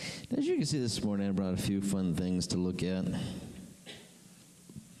As you can see this morning, I brought a few fun things to look at.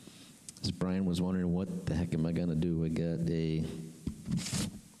 As Brian was wondering, what the heck am I going to do? I got a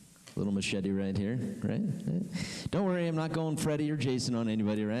little machete right here, right? Don't worry, I'm not going Freddy or Jason on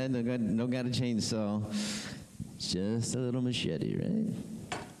anybody, right? No got a chainsaw. Just a little machete, right?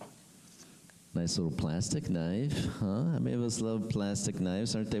 Nice little plastic knife, huh? How many of us love plastic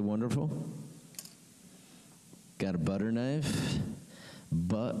knives? Aren't they wonderful? Got a butter knife,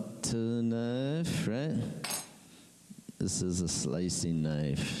 butter knife, right? This is a slicing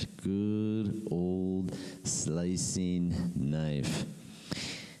knife. Good old slicing knife.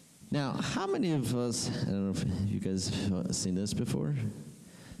 Now, how many of us, I don't know if you guys have seen this before?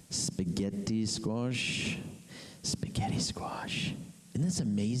 Spaghetti squash. Spaghetti squash. Isn't this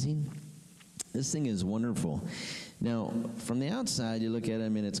amazing? This thing is wonderful. Now, from the outside, you look at it, I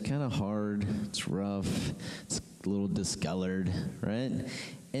mean, it's kind of hard, it's rough, it's a little discolored, right?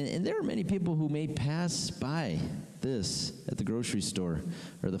 And there are many people who may pass by this at the grocery store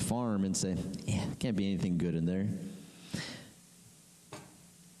or the farm and say, yeah, there can't be anything good in there.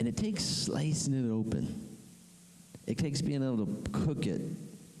 And it takes slicing it open. It takes being able to cook it,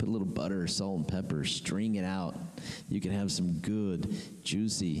 put a little butter, salt, and pepper, string it out. You can have some good,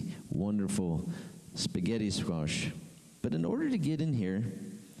 juicy, wonderful spaghetti squash. But in order to get in here,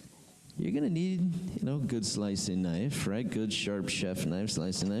 you're going to need, good slicing knife, right? Good sharp chef knife,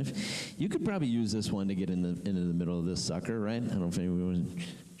 slicing knife. You could probably use this one to get into the middle of this sucker, right? I don't know if anyone would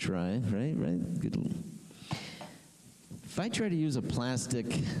try, right? Good. If I try to use a plastic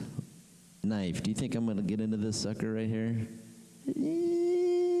knife, do you think I'm going to get into this sucker right here?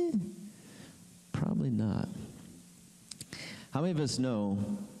 Probably not. How many of us know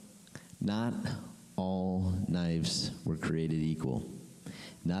not all knives were created equal?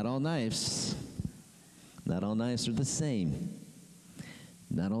 Not all knives are the same.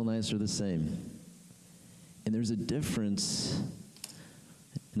 Not all knives are the same. And there's a difference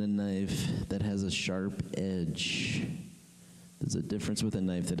in a knife that has a sharp edge. There's a difference with a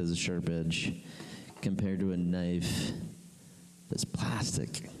knife that has a sharp edge compared to a knife that's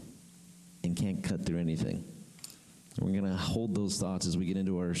plastic and can't cut through anything. We're going to hold those thoughts as we get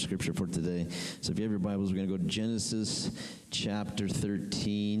into our scripture for today. So if you have your Bibles, we're going to go to Genesis chapter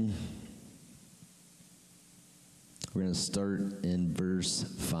 13. We're going to start in verse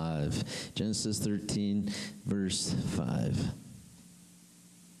 5. Genesis 13, verse 5.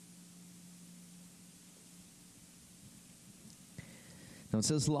 Now it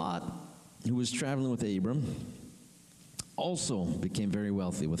says, Lot, who was traveling with Abram, also became very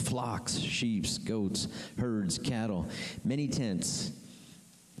wealthy with flocks, sheep, goats, herds, cattle, many tents.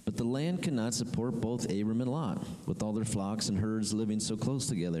 But the land could not support both Abram and Lot, with all their flocks and herds living so close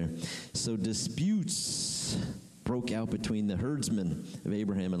together. So disputes broke out between the herdsmen of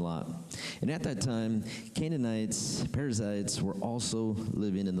Abraham and Lot. And at that time, Canaanites, Perizzites were also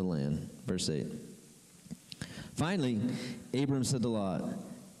living in the land. Verse 8. Finally, Abram said to Lot,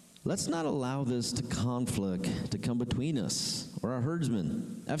 let's not allow this conflict to come between us or our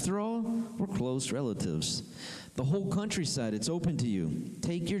herdsmen. After all, we're close relatives. The whole countryside, it's open to you.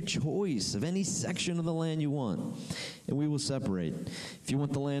 Take your choice of any section of the land you want, and we will separate. If you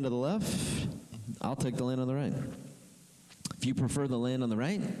want the land on the left, I'll take the land on the right. If you prefer the land on the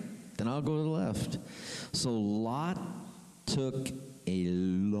right, then I'll go to the left. So Lot took a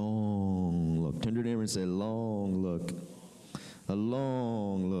long look. Turn to your neighbor and say, long look. A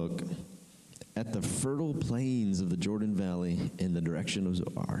long look at the fertile plains of the Jordan Valley in the direction of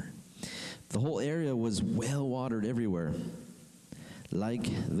Zoar. The whole area was well watered everywhere, like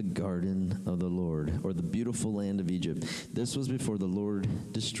the garden of the Lord, or the beautiful land of Egypt. This was before the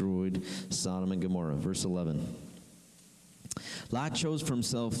Lord destroyed Sodom and Gomorrah. Verse 11. Lot chose for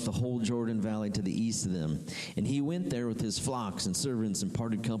himself the whole Jordan Valley to the east of them, and he went there with his flocks and servants and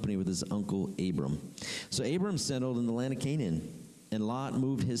parted company with his uncle Abram. So Abram settled in the land of Canaan, and Lot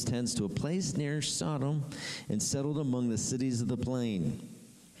moved his tents to a place near Sodom and settled among the cities of the plain.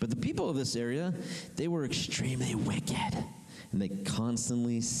 But the people of this area, they were extremely wicked, and they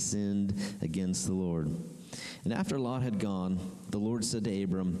constantly sinned against the Lord. And after Lot had gone, the Lord said to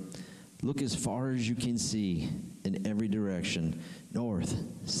Abram, look as far as you can see in every direction, north,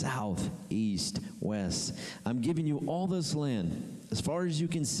 south, east, west. I'm giving you all this land, as far as you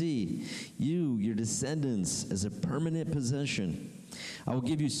can see, you, your descendants, as a permanent possession. I will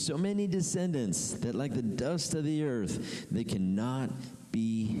give you so many descendants that like the dust of the earth, they cannot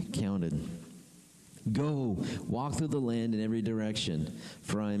be counted. Go, walk through the land in every direction,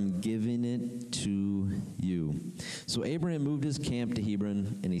 for I am giving it to you. So Abraham moved his camp to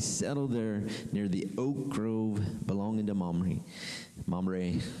Hebron, and he settled there near the oak grove belonging to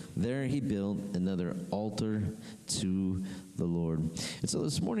Mamre. There he built another altar to the Lord. And so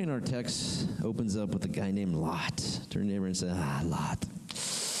this morning our text opens up with a guy named Lot. Turn to your neighbor and say, Lot.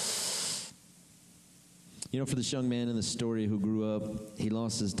 You know, for this young man in the story who grew up, he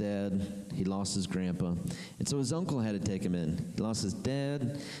lost his dad, he lost his grandpa, and so his uncle had to take him in. He lost his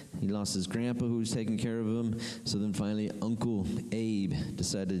dad, he lost his grandpa who was taking care of him, so then finally Uncle Abe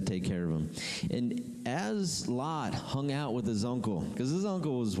decided to take care of him. And as Lot hung out with his uncle, because his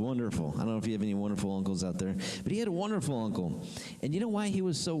uncle was wonderful. I don't know if you have any wonderful uncles out there, but he had a wonderful uncle. And you know why he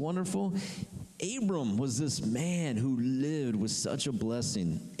was so wonderful? Abram was this man who lived with such a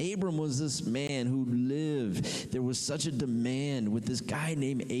blessing. Abram was this man who lived. There was such a demand with this guy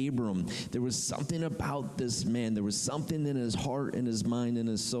named Abram. There was something about this man. There was something in his heart and his mind and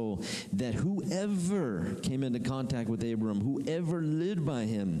his soul that whoever came into contact with Abram, whoever lived by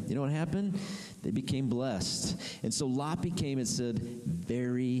him, you know what happened? They became blessed. And so Lot became, it said,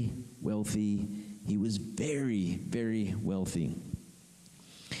 very wealthy. He was very, very wealthy.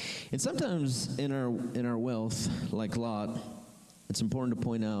 And sometimes in our wealth, like Lot, it's important to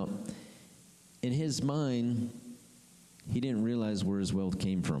point out, in his mind, he didn't realize where his wealth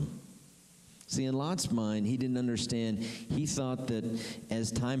came from. See, in Lot's mind, he didn't understand. He thought that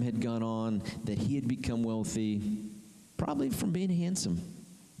as time had gone on, that he had become wealthy, probably from being handsome.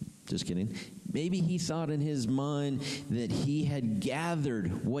 Just kidding. Maybe he thought in his mind that he had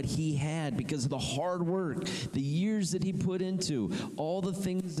gathered what he had because of the hard work, the years that he put into, all the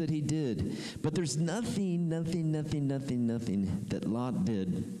things that he did. But there's nothing that Lot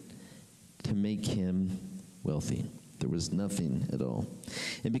did to make him wealthy. There was nothing at all.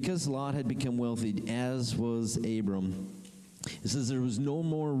 And because Lot had become wealthy, as was Abram, it says there was no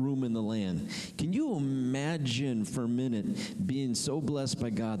more room in the land. Can you imagine for a minute being so blessed by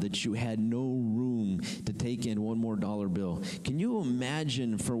God that you had no room to take in one more dollar bill? Can you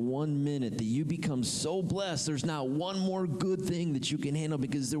imagine for 1 minute that you become so blessed there's not one more good thing that you can handle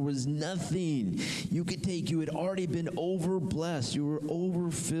because there was nothing you could take? You had already been over-blessed. You were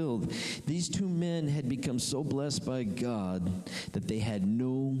overfilled. These two men had become so blessed by God that they had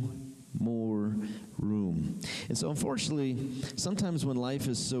no more room. And so unfortunately, sometimes when life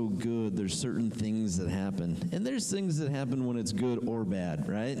is so good, there's certain things that happen. And there's things that happen when it's good or bad,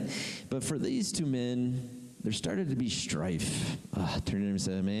 right? But for these two men, there started to be strife. Turn to him and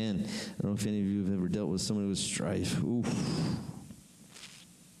say, man, I don't know if any of you have ever dealt with someone with strife. Oof.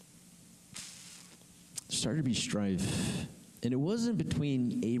 There started to be strife. And it wasn't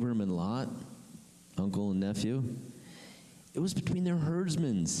between Abram and Lot, uncle and nephew. It was between their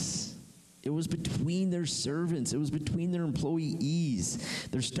herdsmen. It was between their servants. It was between their employees.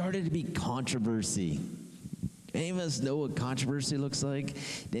 There started to be controversy. Any of us know what controversy looks like?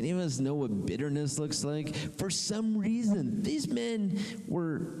 Did any of us know what bitterness looks like? For some reason, these men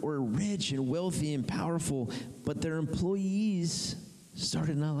were rich and wealthy and powerful, but their employees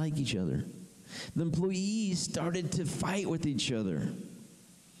started not like each other. The employees started to fight with each other.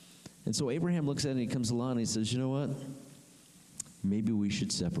 And so Abraham looks at it and he comes along and he says, you know what? Maybe we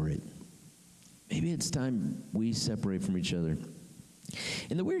should separate. Maybe it's time we separate from each other.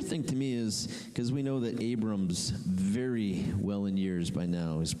 And the weird thing to me is, because we know that Abram's very well in years by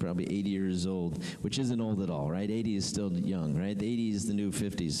now. He's probably 80 years old, which isn't old at all, right? 80 is still young, right? 80 is the new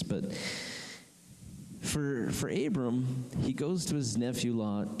 50s. But for Abram, he goes to his nephew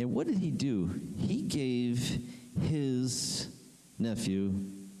Lot, and what did he do? He gave his nephew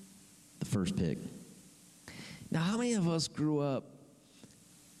the first pick. Now, how many of us grew up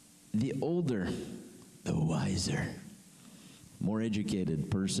the older, the wiser, more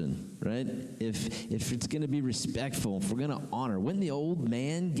educated person, right? If it's going to be respectful, if we're going to honor, wouldn't the old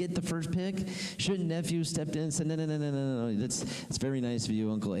man get the first pick? Shouldn't nephew stepped in and said, no, that's very nice of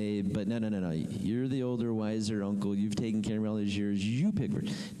you, Uncle Abe, but no, you're the older, wiser uncle. You've taken care of all these years. You pick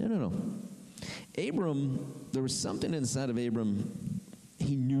first. No. Abram, there was something inside of Abram.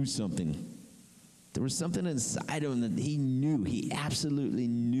 He knew something. There was something inside of him that he knew. He absolutely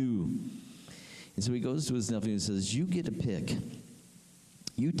knew. And so he goes to his nephew and says, you get a pick.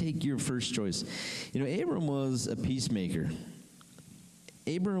 You take your first choice. You know, Abram was a peacemaker.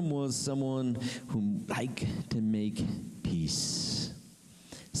 Abram was someone who liked to make peace.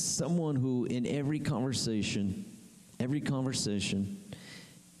 Someone who in every conversation, every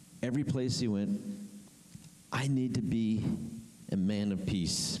place he went, I need to be a man of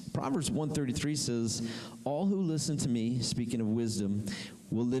peace. Proverbs 133 says, all who listen to me, speaking of wisdom,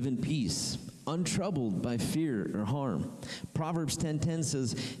 will live in peace. untroubled by fear or harm. Proverbs 10:10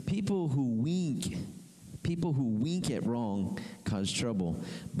 says, people who wink at wrong cause trouble,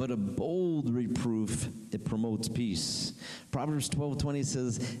 but a bold reproof, it promotes peace. Proverbs 12:20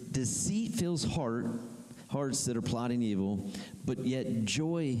 says, deceit fills hearts that are plotting evil, but yet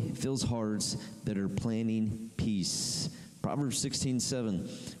joy fills hearts that are planning peace. Proverbs 16:7,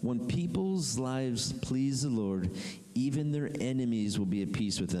 when people's lives please the Lord, even their enemies will be at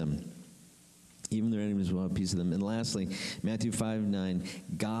peace with them. Even their enemies will have peace with them. And lastly, Matthew 5:9,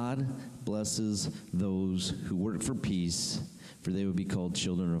 God blesses those who work for peace, for they will be called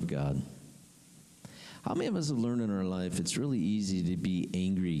children of God. How many of us have learned in our life it's really easy to be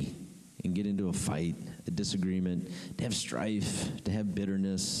angry and get into a fight, a disagreement, to have strife, to have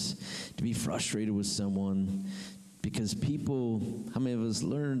bitterness, to be frustrated with someone? Because people, how many of us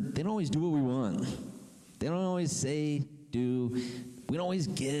learn, they don't always do what we want. They don't always say, do. We don't always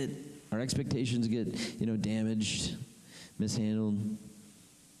get it. Our expectations get, damaged, mishandled.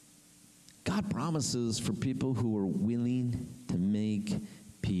 God promises for people who are willing to make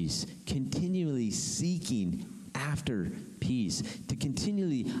peace, continually seeking after peace, to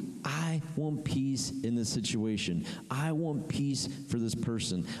continually, I want peace in this situation. I want peace for this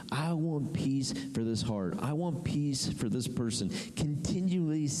person. I want peace for this heart. I want peace for this person.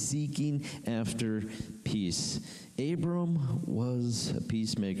 Continually seeking after peace. Abram was a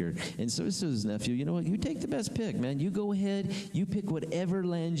peacemaker. And so is his nephew. You know what? You take the best pick, man. You go ahead. You pick whatever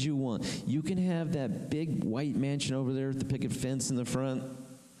land you want. You can have that big white mansion over there with the picket fence in the front.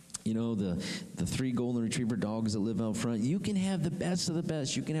 The 3 golden retriever dogs that live out front. You can have the best of the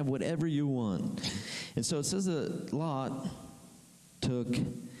best. You can have whatever you want. And so it says that Lot took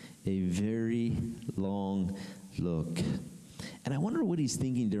a very long look. And I wonder what he's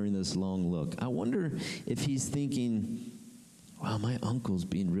thinking during this long look. I wonder if he's thinking, wow, my uncle's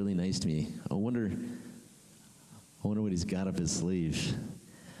being really nice to me. I wonder what he's got up his sleeve.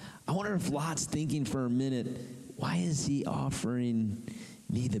 I wonder if Lot's thinking for a minute, why is he offering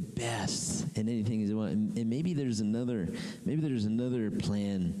me the best and anything he wants? And maybe there's another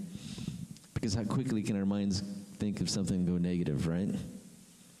plan, because how quickly can our minds think of something and go negative, right?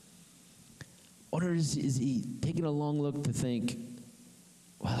 Or is he taking a long look to think,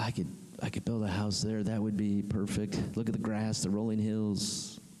 well, I could build a house there. That would be perfect. Look at the grass, the rolling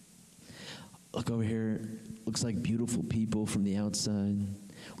hills. Look over here. Looks like beautiful people from the outside.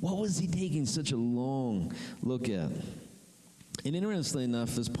 What was he taking such a long look at? And interestingly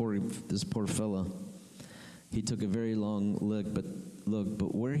enough, this poor fella, he took a very long look, but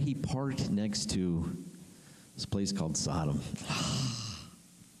where he parked next to this place called Sodom.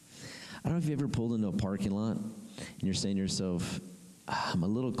 I don't know if you ever pulled into a parking lot and you're saying to yourself, I'm a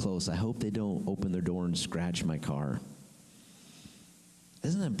little close. I hope they don't open their door and scratch my car.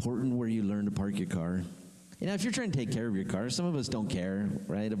 Isn't it important where you learn to park your car? If you're trying to take care of your car, some of us don't care,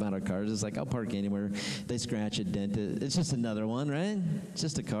 right, about our cars. It's like, I'll park anywhere. They scratch it, dent it. It's just another one, right? It's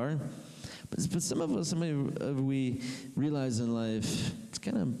just a car. But some of us, we realize in life, it's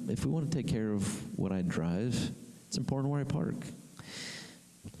kind of, if we want to take care of what I drive, it's important where I park.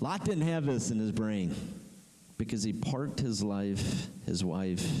 Lot didn't have this in his brain, because he parked his life, his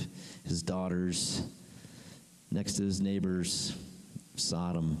wife, his daughters, next to his neighbors,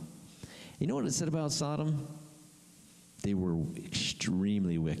 Sodom. You know what it said about Sodom? They were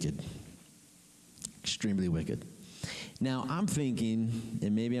extremely wicked. Extremely wicked. Now, I'm thinking,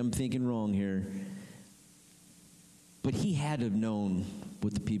 and maybe I'm thinking wrong here, but he had to have known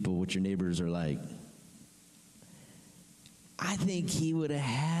what your neighbors are like. I think he would have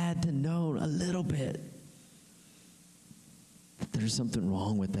had to know a little bit that there's something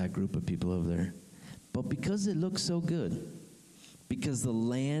wrong with that group of people over there. But because it looked so good, because the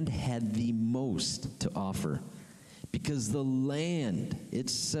land had the most to offer, because the land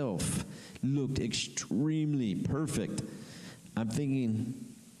itself looked extremely perfect, I'm thinking,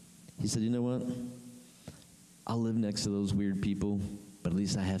 he said, you know what? I'll live next to those weird people, but at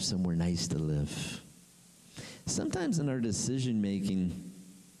least I have somewhere nice to live. Sometimes in our decision making,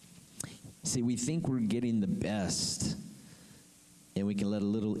 see, we think we're getting the best, and we can let a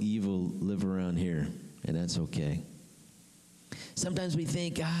little evil live around here, and that's okay. Sometimes we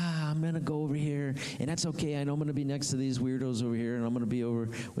think, I'm going to go over here, and that's okay. I know I'm going to be next to these weirdos over here, and I'm going to be over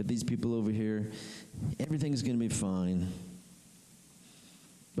with these people over here. Everything's going to be fine.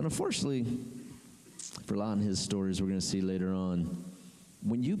 But unfortunately, for Lot and his stories we're going to see later on,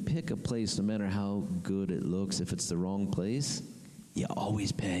 when you pick a place, no matter how good it looks, if it's the wrong place, you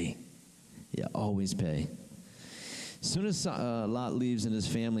always pay. You always pay. As soon as Lot leaves and his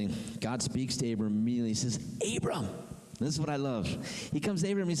family, God speaks to Abram immediately. He says, Abram, This is what I love. He comes to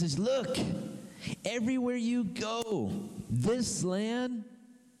Abraham and he says, look, everywhere you go, this land,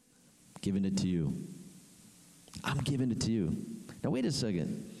 I'm giving it to you. I'm giving it to you. Now, wait a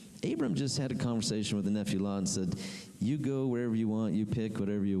second. Abram just had a conversation with the nephew Lot and said, you go wherever you want, you pick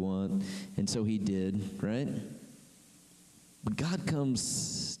whatever you want. And so he did, right? But God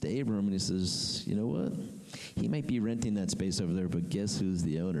comes to Abram and he says, you know what? He might be renting that space over there, but guess who's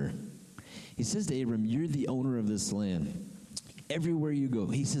the owner? He says to Abram, you're the owner of this land. Everywhere you go.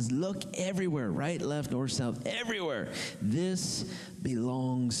 He says, look everywhere, right, left, north, south, everywhere. This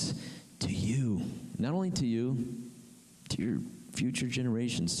belongs to you. Not only to you, to your future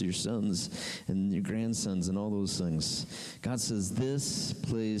generations, to your sons and your grandsons and all those things. God says, this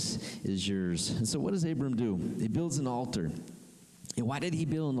place is yours. And so what does Abram do? He builds an altar. And why did he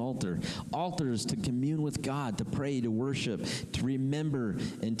build an altar? Altars to commune with God, to pray, to worship, to remember,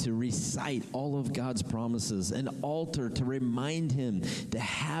 and to recite all of God's promises. An altar to remind him to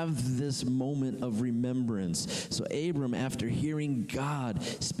have this moment of remembrance. So Abram, after hearing God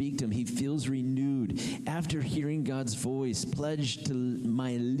speak to him, he feels renewed. After hearing God's voice, pledged to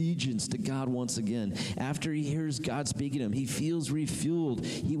my allegiance to God once again. After he hears God speaking to him, he feels refueled.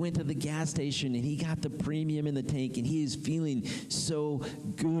 He went to the gas station and he got the premium in the tank, and he is feeling so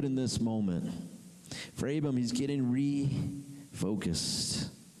good in this moment. For Abram, he's getting refocused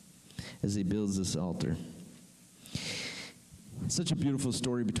as he builds this altar. It's such a beautiful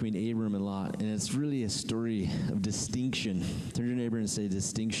story between Abram and Lot, and it's really a story of distinction. Turn to your neighbor and say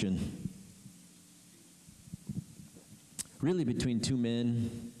distinction. Really between two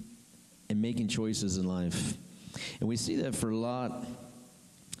men and making choices in life. And we see that for Lot,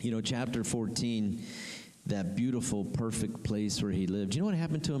 chapter 14, that beautiful, perfect place where he lived. Do you know what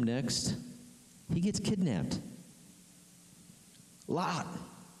happened to him next? He gets kidnapped. Lot,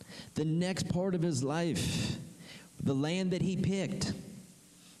 the next part of his life, the land that he picked.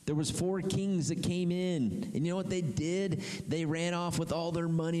 There was 4 kings that came in, and you know what they did? They ran off with all their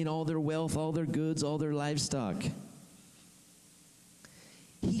money and all their wealth, all their goods, all their livestock.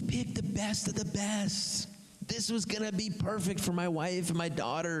 He picked the best of the best. This was going to be perfect for my wife and my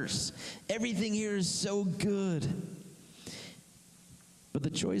daughters. Everything here is so good. But the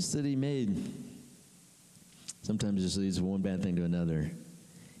choice that he made sometimes just leads from one bad thing to another.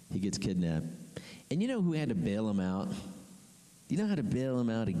 He gets kidnapped. And you know who had to bail him out? You know how to bail him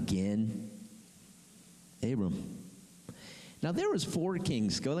out again? Abram. Now there was 4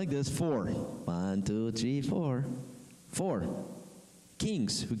 kings. Go like this. 4. 1, 2, 3, 4. 4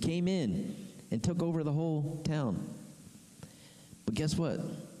 kings who came in and took over the whole town. But guess what?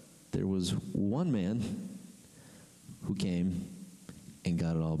 There was one man who came and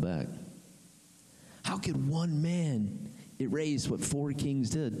got it all back. How could one man erase what 4 kings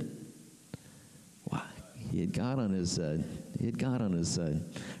did? Why? He had God on his side. He had God on his side,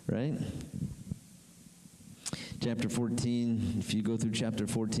 right? Chapter 14, if you go through chapter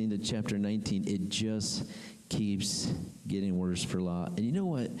 14 to chapter 19, it just keeps getting worse for Lot. And you know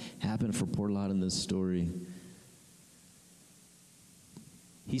what happened for poor Lot in this story?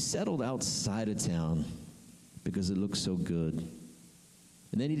 He settled outside of town because it looked so good.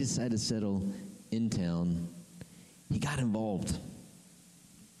 And then he decided to settle in town. He got involved.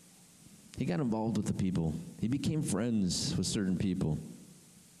 He got involved with the people. He became friends with certain people.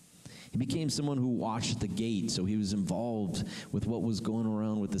 He became someone who watched the gate, so he was involved with what was going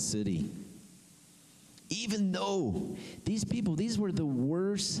around with the city. Even though these people, these were the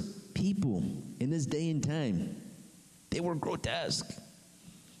worst people in this day and time. They were grotesque.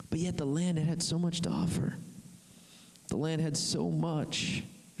 But yet the land had so much to offer. The land had so much.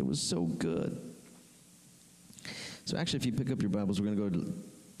 It was so good. So actually, if you pick up your Bibles, we're going to go to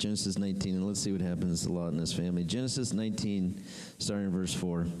Genesis 19, and let's see what happens to Lot and his family. Genesis 19, starting in verse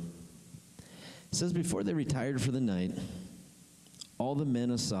 4. It says, before they retired for the night, all the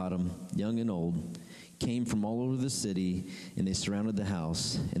men of Sodom, young and old, came from all over the city, and they surrounded the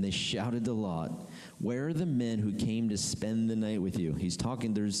house, and they shouted to Lot, where are the men who came to spend the night with you? He's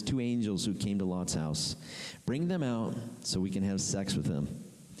talking, there's 2 angels who came to Lot's house. Bring them out so we can have sex with them.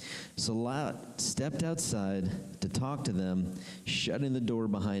 So Lot stepped outside to talk to them, shutting the door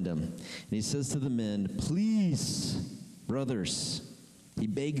behind him. And he says to the men, please, brothers, he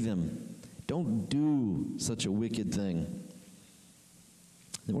begged them, don't do such a wicked thing.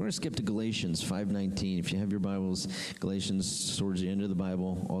 Then we're going to skip to Galatians 5:19. If you have your Bibles, Galatians towards the end of the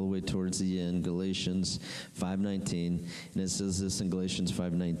Bible, all the way towards the end, Galatians 5:19. And it says this in Galatians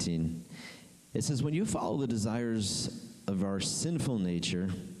 5:19. It says, when you follow the desires of our sinful nature,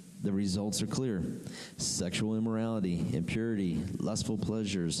 The results are clear. Sexual immorality, impurity, lustful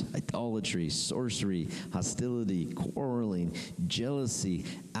pleasures, idolatry, sorcery, hostility, quarreling, jealousy,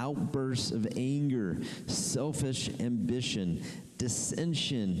 outbursts of anger, selfish ambition,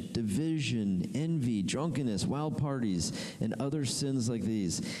 dissension, division, envy, drunkenness, wild parties, and other sins like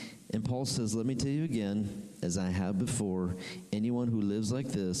these. And Paul says, let me tell you again, as I have before, anyone who lives like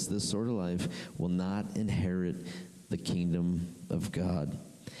this sort of life, will not inherit the kingdom of God.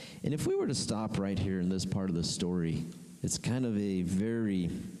 And if we were to stop right here in this part of the story, it's kind of a very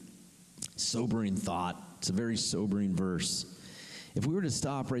sobering thought. It's a very sobering verse. If we were to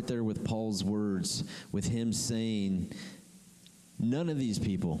stop right there with Paul's words, with him saying, none of these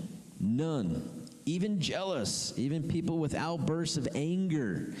people, none, even jealous, even people with outbursts of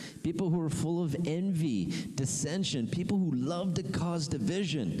anger, people who are full of envy, dissension, people who love to cause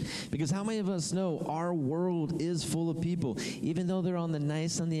division. Because how many of us know our world is full of people, even though they're on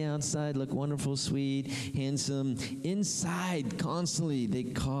the outside, look wonderful, sweet, handsome, inside constantly they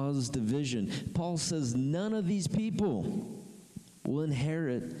cause division. Paul says none of these people will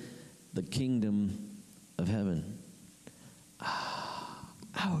inherit the kingdom of heaven.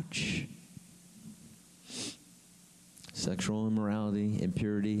 Ouch. Sexual immorality,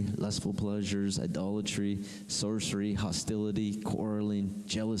 impurity, lustful pleasures, idolatry, sorcery, hostility, quarreling,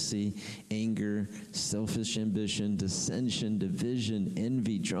 jealousy, anger, selfish ambition, dissension, division,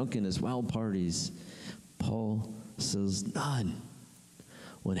 envy, drunkenness, wild parties. Paul says none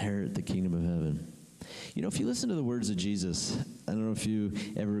will inherit the kingdom of heaven. You know, if you listen to the words of Jesus, I don't know if you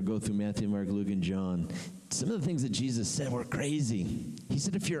ever go through Matthew, Mark, Luke, and John, some of the things that Jesus said were crazy. He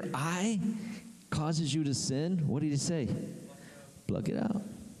said, if your eye causes you to sin, what did he say? Pluck it out.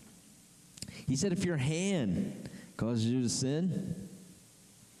 He said, if your hand causes you to sin,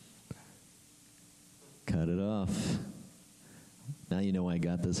 cut it off. Now you know why I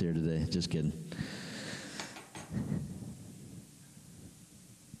got this here today. Just kidding.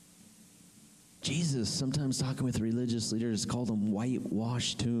 Jesus, sometimes talking with religious leaders, called them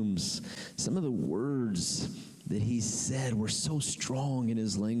whitewashed tombs. Some of the words that he said were so strong in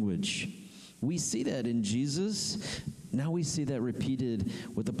his language. We see that in Jesus. Now we see that repeated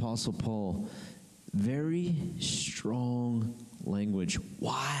with Apostle Paul. Very strong language.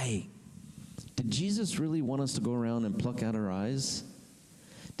 Why? Did Jesus really want us to go around and pluck out our eyes?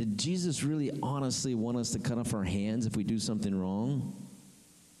 Did Jesus really honestly want us to cut off our hands if we do something wrong?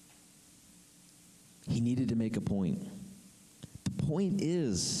 He needed to make a point.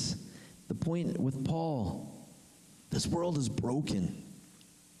 The point with Paul, this world is broken.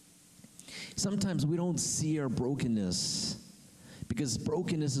 Sometimes we don't see our brokenness because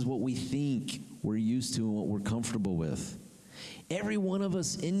brokenness is what we think we're used to and what we're comfortable with. Every one of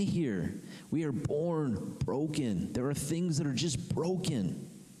us in here, we are born broken. There are things that are just broken.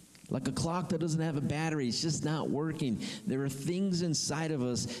 Like a clock that doesn't have a battery, it's just not working. There are things inside of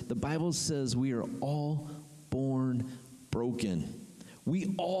us. The Bible says we are all born broken.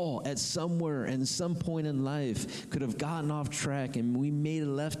 We all, at somewhere and some point in life, could have gotten off track and we made a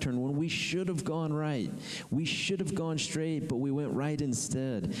left turn when we should have gone right. We should have gone straight, but we went right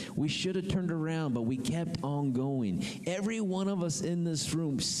instead. We should have turned around, but we kept on going. Every one of us in this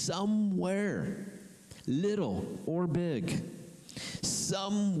room, somewhere, little or big,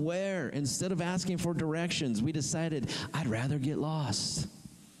 somewhere, instead of asking for directions, we decided, I'd rather get lost.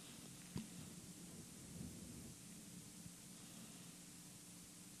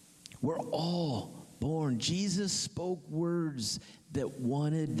 We're all born. Jesus spoke words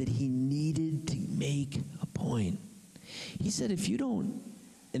that he needed to make a point. He said, if you don't,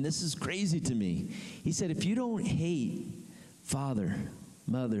 and this is crazy to me, he said, if you don't hate father,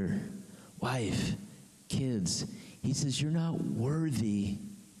 mother, wife, kids, he says, you're not worthy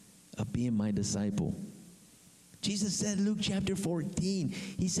of being my disciple. Jesus said in Luke chapter 14,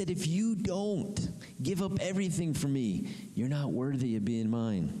 he said, if you don't give up everything for me, you're not worthy of being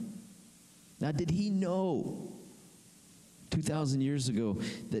mine. Now, did he know 2,000 years ago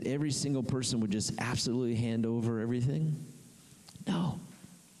that every single person would just absolutely hand over everything? No.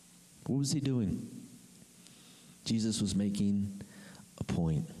 What was he doing? Jesus was making a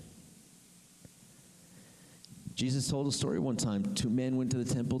point. Jesus told a story one time. 2 men went to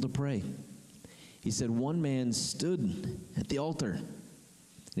the temple to pray. He said, one man stood at the altar, and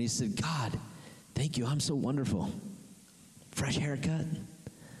he said, God, thank you, I'm so wonderful. Fresh haircut,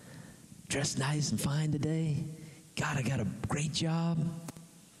 dressed nice and fine today. God, I got a great job.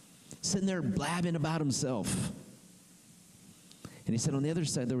 Sitting there blabbing about himself. And he said on the other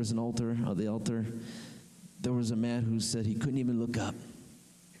side, there was an altar. On the altar, there was a man who said he couldn't even look up.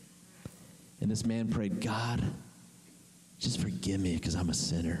 And this man prayed, God, just forgive me because I'm a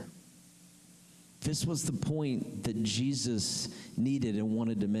sinner. This was the point that Jesus needed and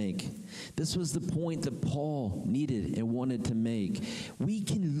wanted to make. This was the point that Paul needed and wanted to make. We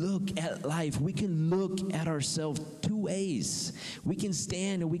can look at life, we can look at ourselves two ways. We can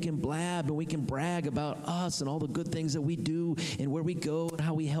stand and we can blab and we can brag about us and all the good things that we do and where we go and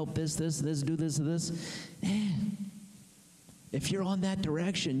how we help this, do this, and this. If you're on that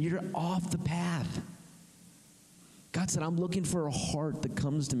direction, you're off the path. God said, I'm looking for a heart that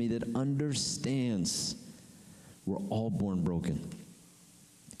comes to me that understands we're all born broken.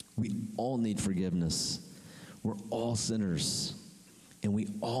 We all need forgiveness. We're all sinners. And we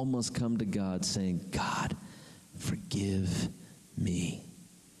all must come to God saying, God, forgive me.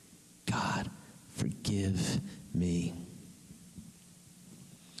 God, forgive me.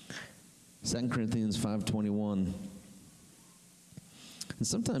 2 Corinthians 5:21. And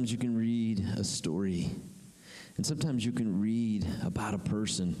sometimes you can read a story. And sometimes you can read about a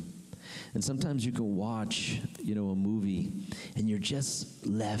person. And sometimes you can watch, a movie, and you're just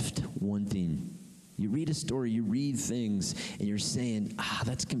left wanting. You read a story, you read things, and you're saying,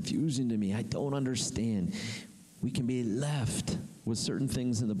 that's confusing to me. I don't understand. We can be left with certain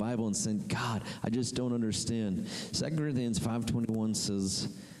things in the Bible and saying, God, I just don't understand. 2 Corinthians 5:21 says,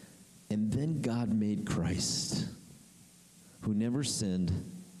 and then God made Christ, who never sinned,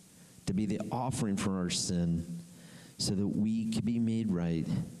 to be the offering for our sin, so that we can be made right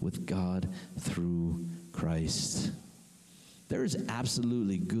with God through Christ. There is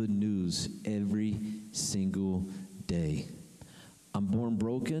absolutely good news every single day. I'm born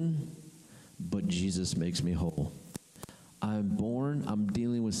broken, but Jesus makes me whole. I'm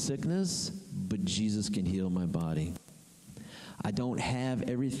dealing with sickness, but Jesus can heal my body. I don't have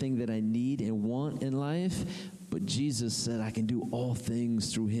everything that I need and want in life, but Jesus said I can do all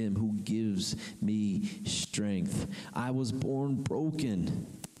things through him who gives me strength. I was born broken,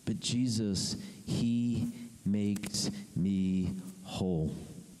 but Jesus, he makes me whole.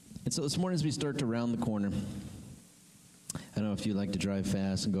 And so this morning as we start to round the corner, I don't know if you like to drive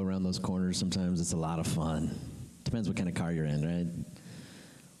fast and go around those corners. Sometimes it's a lot of fun. Depends what kind of car you're in, right?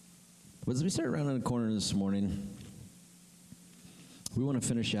 But as we start rounding the corner this morning, we want to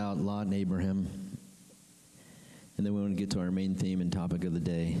finish out Lot and Abraham. And then we want to get to our main theme and topic of the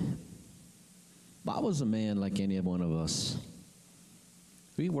day. Lot was a man like any one of us.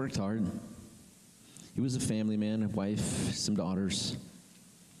 He worked hard. He was a family man, a wife, some daughters.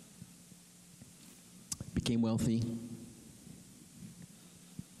 Became wealthy.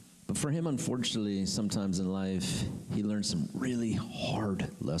 But for him, unfortunately, sometimes in life, he learned some really hard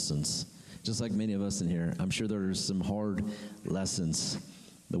lessons. Just like many of us in here, I'm sure there are some hard lessons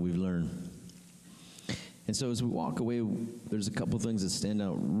that we've learned. And so as we walk away, there's a couple things that stand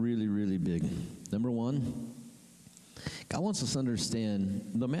out really, really big. Number one, God wants us to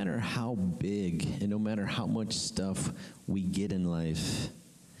understand no matter how big and no matter how much stuff we get in life,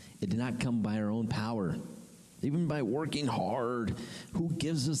 it did not come by our own power. Even by working hard, who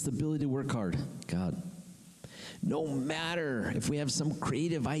gives us the ability to work hard? God. No matter if we have some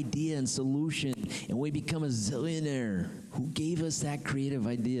creative idea and solution and we become a zillionaire, who gave us that creative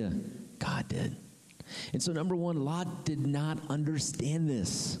idea? God did. And so number one, Lot did not understand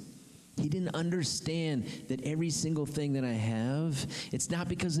this. He didn't understand that every single thing that I have, it's not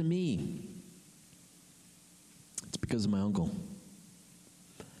because of me. It's because of my uncle.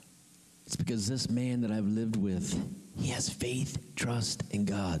 It's because this man that I've lived with, he has faith, trust in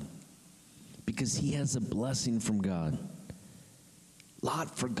God. Because he has a blessing from God.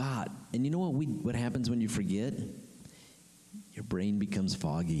 Lot forgot. And you know what happens when you forget? Your brain becomes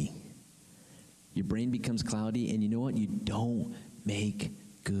foggy. Your brain becomes cloudy, and you know what? You don't make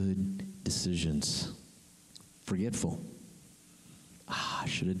good decisions. Forgetful. I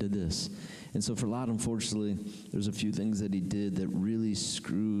should have did this. And so for Lot, unfortunately, there's a few things that he did that really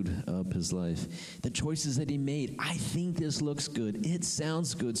screwed up his life. The choices that he made. I think this looks good. It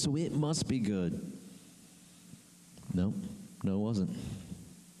sounds good, so it must be good. No, it wasn't.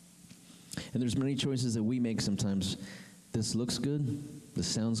 And there's many choices that we make sometimes. This looks good. This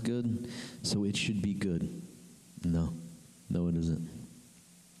sounds good, so it should be good. No, it isn't.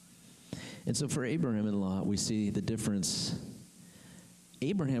 And so for Abraham and Lot, we see the difference.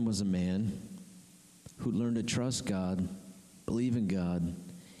 Abraham was a man who learned to trust God, believe in God,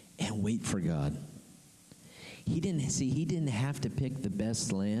 and wait for God. He didn't have to pick the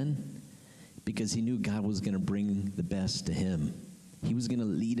best land because he knew God was going to bring the best to him. He was going to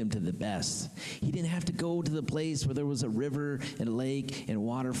lead him to the best. He didn't have to go to the place where there was a river and a lake and a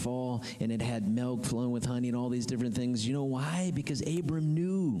waterfall and it had milk flowing with honey and all these different things. You know why? Because Abram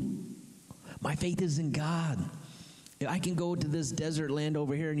knew my faith is in God. I can go to this desert land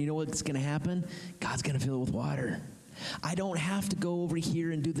over here, and you know what's going to happen? God's going to fill it with water. I don't have to go over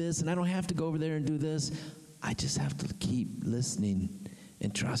here and do this, and I don't have to go over there and do this. I just have to keep listening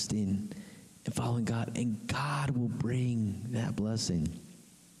and trusting and following God, and God will bring that blessing.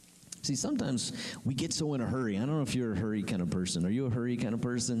 See, sometimes we get so in a hurry. I don't know if you're a hurry kind of person. Are you a hurry kind of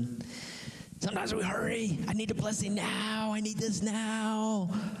person? Sometimes we hurry. I need a blessing now. I need this now.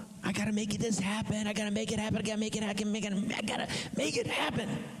 I got to make this happen. I got to make it happen. I got to make it happen. I got to make it happen.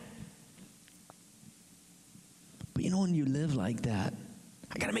 But you know, when you live like that,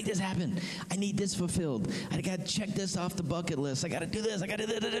 I got to make this happen. I need this fulfilled. I got to check this off the bucket list. I got to do this. I got to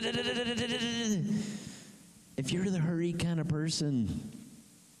do this. If you're the hurry kind of person,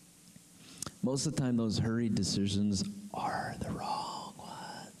 most of the time those hurried decisions are the wrong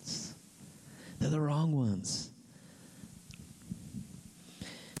ones. They're the wrong ones.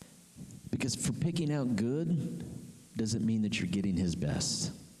 Because for picking out good doesn't mean that you're getting his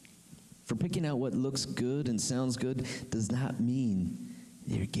best. For picking out what looks good and sounds good does not mean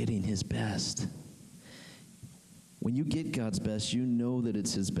you're getting his best. When you get God's best, you know that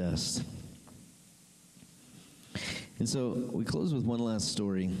it's his best. And so we close with one last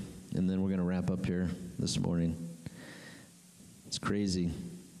story, and then we're going to wrap up here this morning. It's crazy.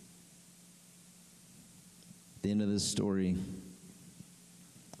 At the end of this story,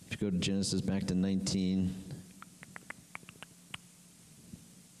 if you go to Genesis back to 19,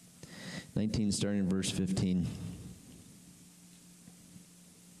 starting in verse 15.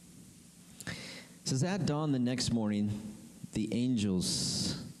 It says, at dawn the next morning, the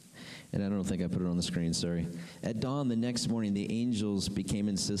angels, and I don't think I put it on the screen, sorry. At dawn the next morning, the angels became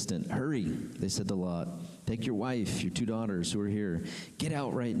insistent. Hurry, they said to Lot. Take your wife, your 2 daughters who are here. Get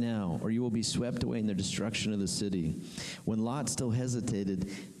out right now, or you will be swept away in the destruction of the city. When Lot still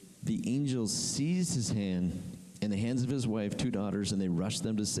hesitated, the angels seized his hand and the hands of his wife, 2 daughters, and they rushed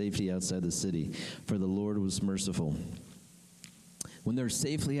them to safety outside the city, for the Lord was merciful. When they're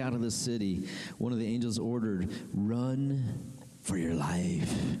safely out of the city, one of the angels ordered, run for your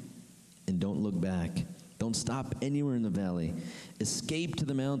life and don't look back. Don't stop anywhere in the valley. Escape to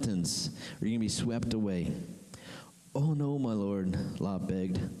the mountains, or you're going to be swept away. Oh no, my Lord, Lot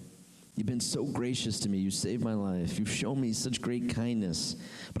begged. You've been so gracious to me. You saved my life. You've shown me such great kindness.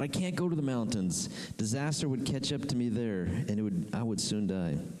 But I can't go to the mountains. Disaster would catch up to me there, and I would soon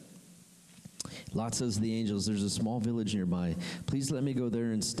die. Lot says to the angels, there's a small village nearby. Please let me go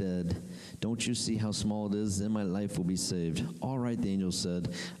there instead. Don't you see how small it is? Then my life will be saved. All right, the angel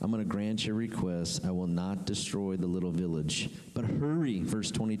said, I'm going to grant your request. I will not destroy the little village. But hurry,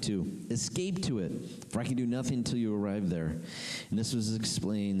 verse 22. Escape to it, for I can do nothing until you arrive there. And this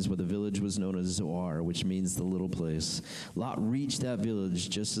explains why the village was known as Zoar, which means the little place. Lot reached that village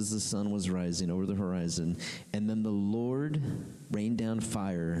just as the sun was rising over the horizon. And then the Lord rained down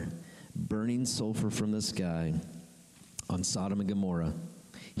fire, burning sulfur from the sky on Sodom and Gomorrah.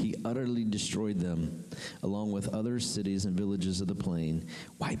 He utterly destroyed them, along with other cities and villages of the plain,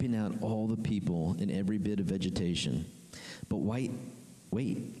 wiping out all the people and every bit of vegetation. But wait,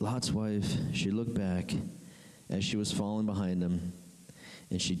 Lot's wife, she looked back as she was falling behind him,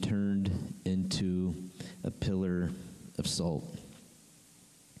 and she turned into a pillar of salt.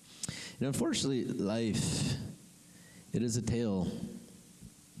 And unfortunately, life, it is a tale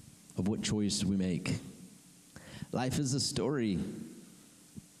of what choice we make. Life is a story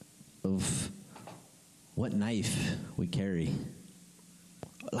of what knife we carry.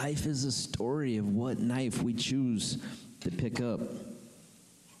 Life is a story of what knife we choose to pick up.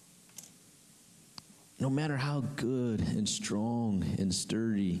 No matter how good and strong and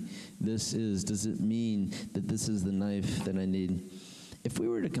sturdy this is, does it mean that this is the knife that I need? If we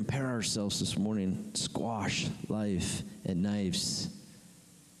were to compare ourselves this morning, squash life and knives,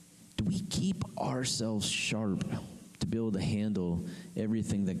 do we keep ourselves sharp to be able to handle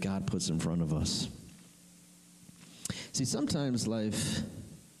everything that God puts in front of us? See, sometimes life,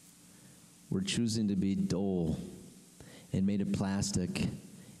 we're choosing to be dull and made of plastic.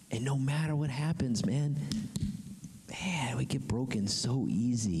 And no matter what happens, man, we get broken so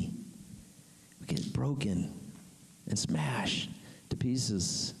easy. We get broken and smashed to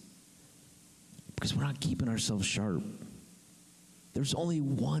pieces because we're not keeping ourselves sharp. There's only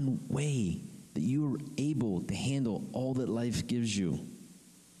one way that you are able to handle all that life gives you,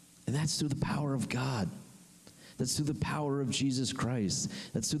 and that's through the power of God. That's through the power of Jesus Christ.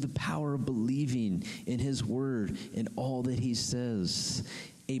 That's through the power of believing in his word and all that he says.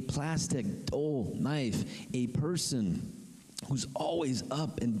 A plastic, dull knife, a person who's always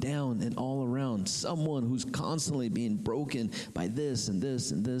up and down and all around, someone who's constantly being broken by this and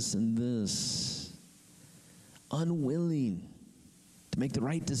this and this and this. unwilling to make the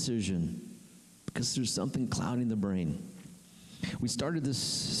right decision because there's something clouding the brain. We started this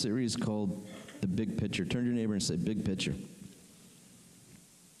series called The Big Picture. Turn to your neighbor and say, big picture.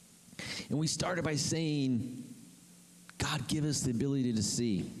 And we started by saying, God, give us the ability to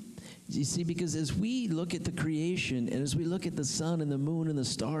see. You see, because as we look at the creation, and as we look at the sun and the moon and the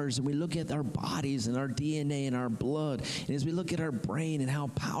stars, and we look at our bodies and our DNA and our blood, and as we look at our brain and how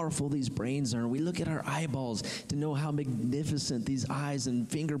powerful these brains are, and we look at our eyeballs to know how magnificent these eyes and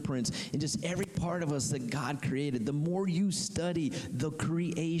fingerprints and just every part of us that God created, the more you study the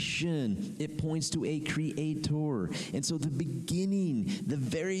creation, it points to a creator. And so the beginning, the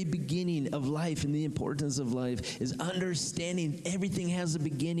very beginning of life and the importance of life is understanding everything has a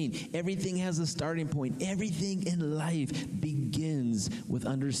beginning. Everything has a starting point. Everything in life begins with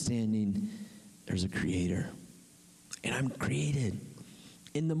understanding there's a creator. And I'm created.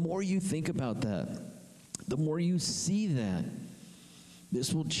 And the more you think about that, the more you see that,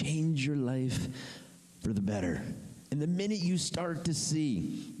 this will change your life for the better. And the minute you start to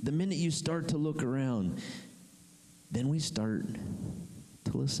see, the minute you start to look around, then we start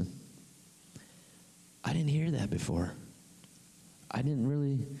to listen. I didn't hear that before. I didn't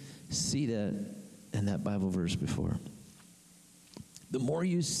really see that in that Bible verse before. The more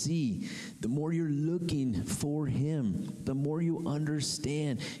you see, the more you're looking for him, the more you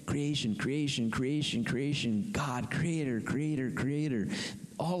understand creation, God, creator.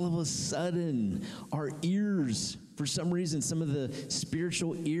 All of a sudden, our ears, for some reason, some of the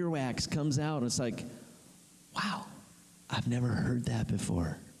spiritual earwax comes out. And it's like, wow, I've never heard that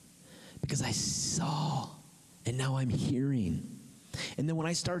before. Because I saw, and now I'm hearing. And then when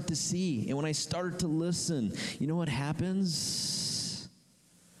I start to see, and when I start to listen, you know what happens?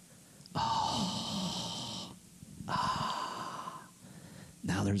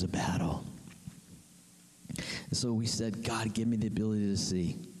 Now there's a battle. And so we said, God, give me the ability to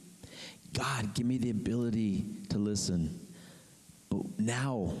see. God, give me the ability to listen. But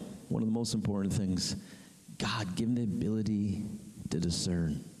now, one of the most important things, God, give me the ability to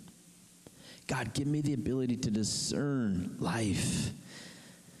discern. God, give me the ability to discern life.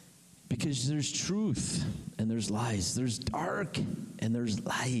 Because there's truth and there's lies. There's dark and there's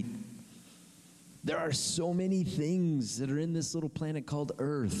light. There are so many things that are in this little planet called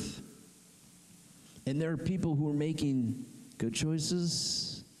Earth. And there are people who are making good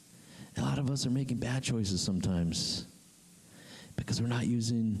choices. And a lot of us are making bad choices sometimes. Because we're not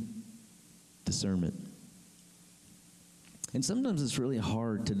using discernment. And sometimes it's really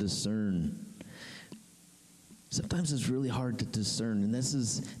hard to discern. Sometimes it's really hard to discern, and this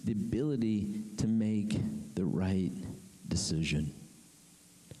is the ability to make the right decision.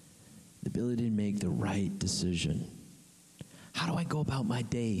 The ability to make the right decision. How do I go about my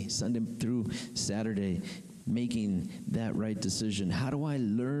day, Sunday through Saturday, making that right decision? How do I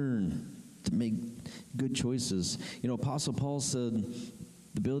learn to make good choices? You know, Apostle Paul said,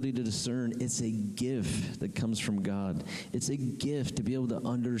 the ability to discern, it's a gift that comes from God. It's a gift to be able to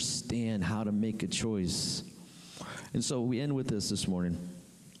understand how to make a choice. And so we end with this morning.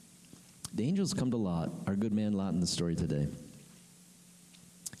 The angels come to Lot, our good man Lot in the story today.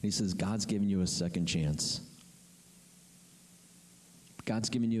 He says, God's giving you a second chance. God's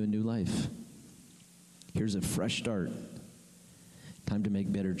giving you a new life. Here's a fresh start. Time to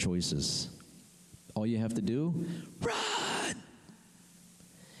make better choices. All you have to do, run!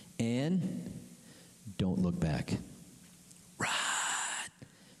 And don't look back. Run!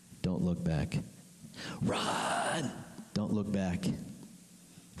 Don't look back. Run! Don't look back.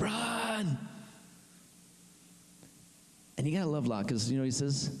 Run! And you gotta love Lot, because he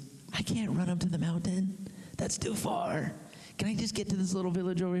says, I can't run up to the mountain. That's too far. Can I just get to this little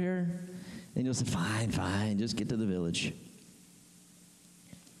village over here? And you'll say, fine, just get to the village.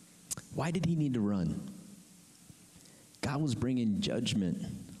 Why did he need to run? God was bringing judgment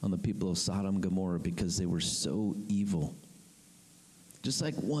on the people of Sodom and Gomorrah because they were so evil. Just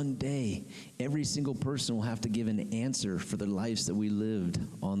like one day, every single person will have to give an answer for the lives that we lived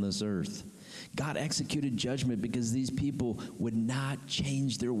on this earth. God executed judgment because these people would not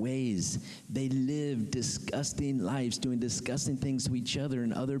change their ways. They lived disgusting lives, doing disgusting things to each other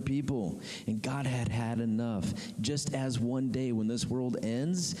and other people. And God had had enough. Just as one day when this world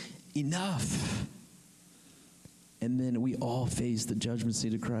ends, enough. And then we all face the judgment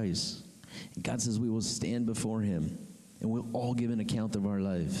seat of Christ. And God says we will stand before him. And we'll all give an account of our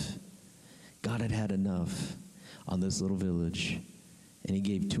life. God had had enough on this little village. And he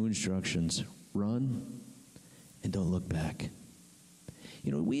gave two instructions. Run and don't look back.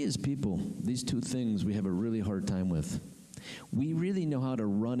 We as people, these two things we have a really hard time with. We really know how to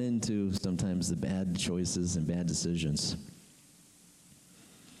run into sometimes the bad choices and bad decisions.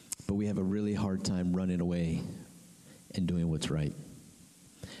 But we have a really hard time running away and doing what's right.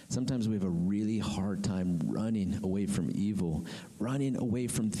 Sometimes we have a really hard time running away from evil, running away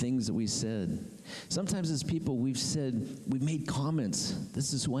from things that we said. Sometimes as people, we've made comments.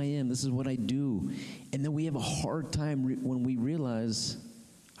 This is who I am. This is what I do. And then we have a hard time when we realize,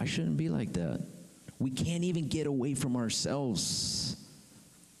 I shouldn't be like that. We can't even get away from ourselves.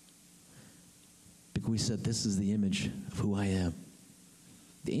 Because we said, this is the image of who I am.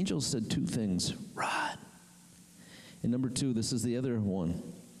 The angel said two things: run. And number two, this is the other one: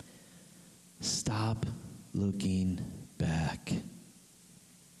 stop looking back.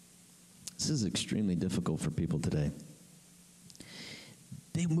 This is extremely difficult for people today.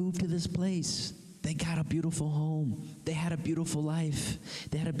 They moved to this place. They got a beautiful home. They had a beautiful life.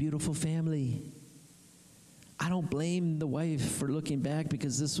 They had a beautiful family. I don't blame the wife for looking back,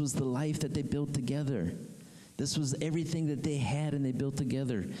 because this was the life that they built together. This was everything that they had and they built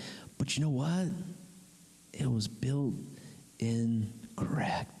together. But you know what? It was built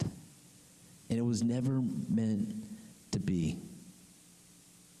incorrect. And it was never meant to be.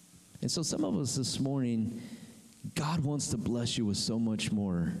 And so some of us this morning, God wants to bless you with so much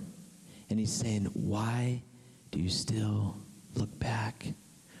more. And he's saying, why do you still look back?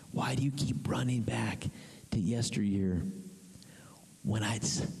 Why do you keep running back to yesteryear when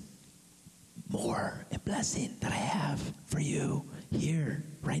it's more and blessing that I have for you here,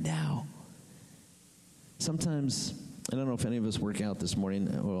 right now? Sometimes, I don't know if any of us work out this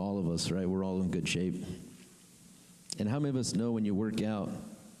morning, or all of us, right? We're all in good shape. And how many of us know when you work out,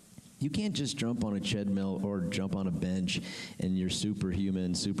 you can't just jump on a treadmill or jump on a bench and you're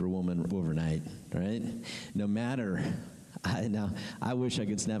superhuman, superwoman overnight, right? No matter, I wish I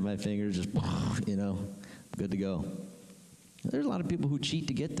could snap my fingers, just, good to go. There's a lot of people who cheat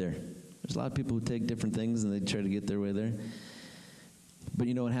to get there. There's a lot of people who take different things and they try to get their way there. But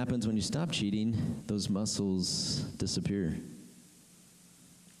you know what happens when you stop cheating? Those muscles disappear.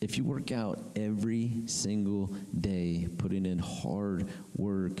 If you work out every single day, putting in hard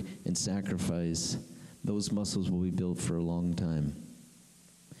work and sacrifice, those muscles will be built for a long time.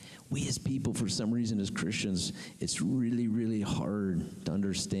 We as people, for some reason, as Christians, it's really, really hard to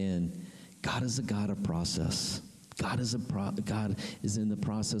understand God is a God of process. God is in the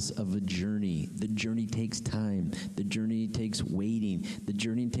process of a journey. The journey takes time. The journey takes waiting. The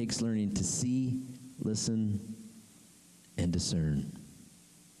journey takes learning to see, listen, and discern.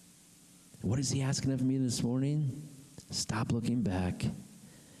 What is he asking of me this morning? Stop looking back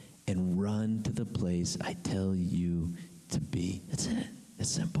and run to the place I tell you to be. That's it.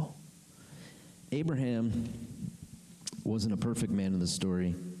 It's simple. Abraham wasn't a perfect man in the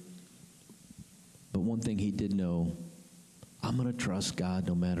story. But one thing he did know, I'm going to trust God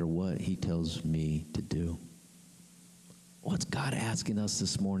no matter what he tells me to do. What's God asking us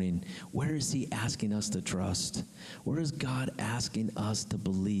this morning? Where is he asking us to trust? Where is God asking us to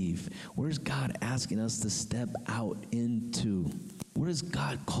believe? Where is God asking us to step out into? Where is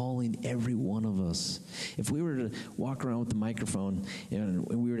God calling every one of us? If we were to walk around with the microphone and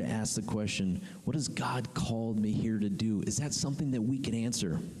we were to ask the question, what has God called me here to do? Is that something that we can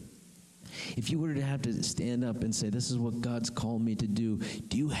answer? If you were to have to stand up and say, this is what God's called me to do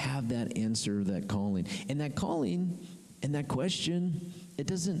you have that answer, that calling? And that calling and that question, it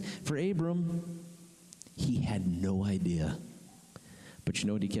doesn't, for Abram, he had no idea. But you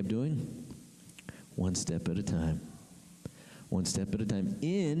know what he kept doing? One step at a time. One step at a time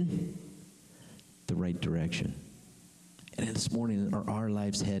in the right direction. And this morning, are our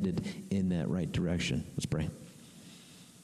lives headed in that right direction? Let's pray.